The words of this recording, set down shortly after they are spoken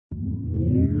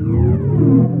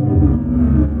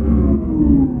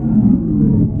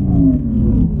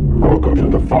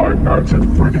5 Nights at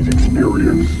Freddy's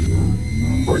experience.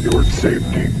 For your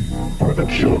safety, for the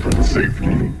children's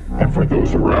safety, and for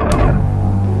those around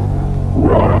you.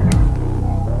 Run.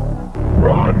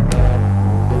 Run.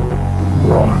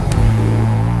 Run.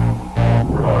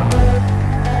 Run.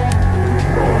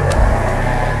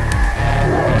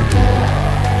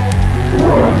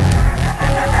 Run.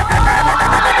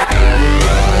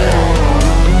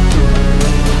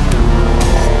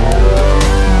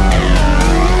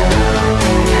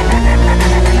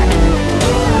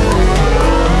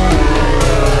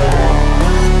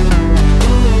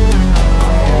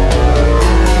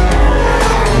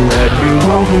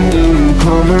 Welcome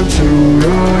newcomer to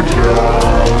your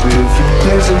job. If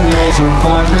there's a need to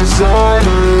find design,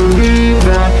 believe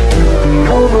that you can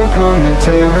overcome the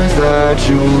terrors that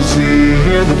you'll see.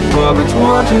 Hear the puppets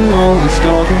watching all the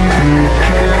stalking. Be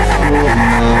careful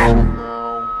now.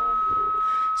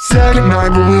 Second night,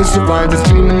 but we survived this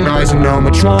demonizing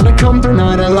animatronic. Come through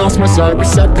night, I lost my sight.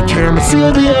 Reset the camera,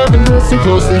 seal the heaven. Listen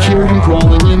closely, hear him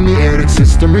crawling in the attic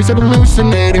system. Reset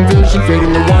hallucinating, vision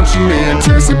fading. They're watching me,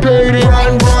 anticipating.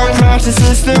 Run, run, crash the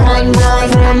system. Run,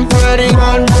 run, run, Freddy.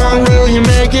 Run, run, will you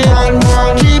make it? Run,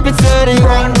 run, keep it steady.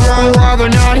 Run, run, while they're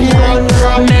not here. Run,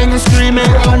 run, anger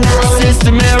screaming. Run, run,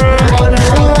 system error. Run,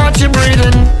 run, watch you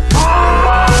breathing.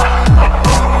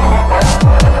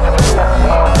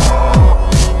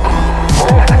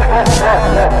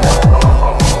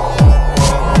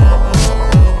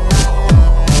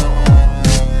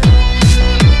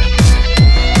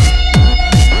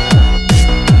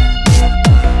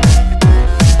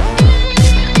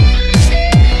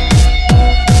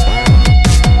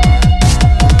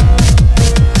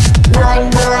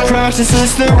 Crash the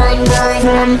system,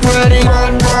 run, Freddy,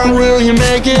 will you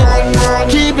make it?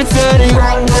 Keep it steady,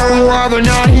 while they're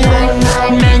not here.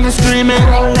 Anger screaming,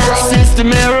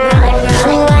 system error,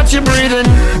 watch you breathing.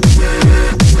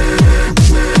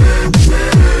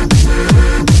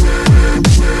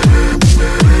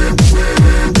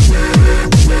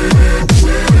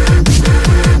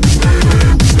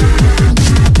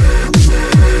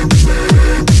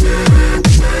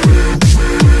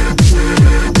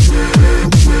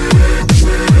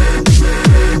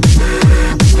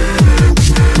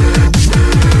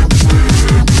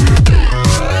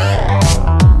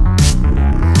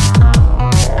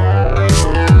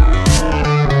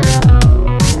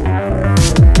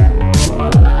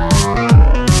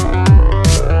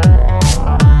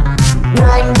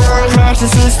 The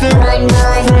system,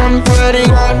 run, Freddy,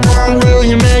 will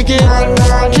you make it?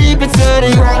 Keep it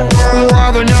steady,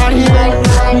 while they're not here.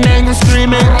 Anger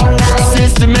screaming,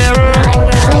 system error,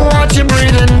 watch you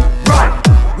breathing. Run,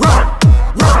 run,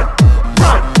 run,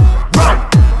 run, run,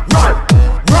 run, run,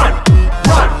 run,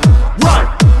 run, run,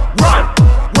 run,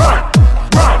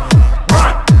 run,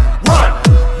 run,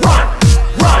 run,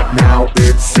 run. Now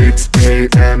it's 6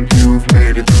 AM, you've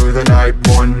made it through the night.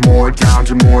 One more down,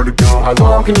 2 more to go. How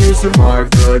long can you survive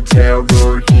the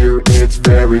tailgate here? It's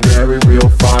very, very real.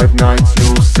 5 nights,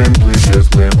 you'll simply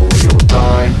just live or you'll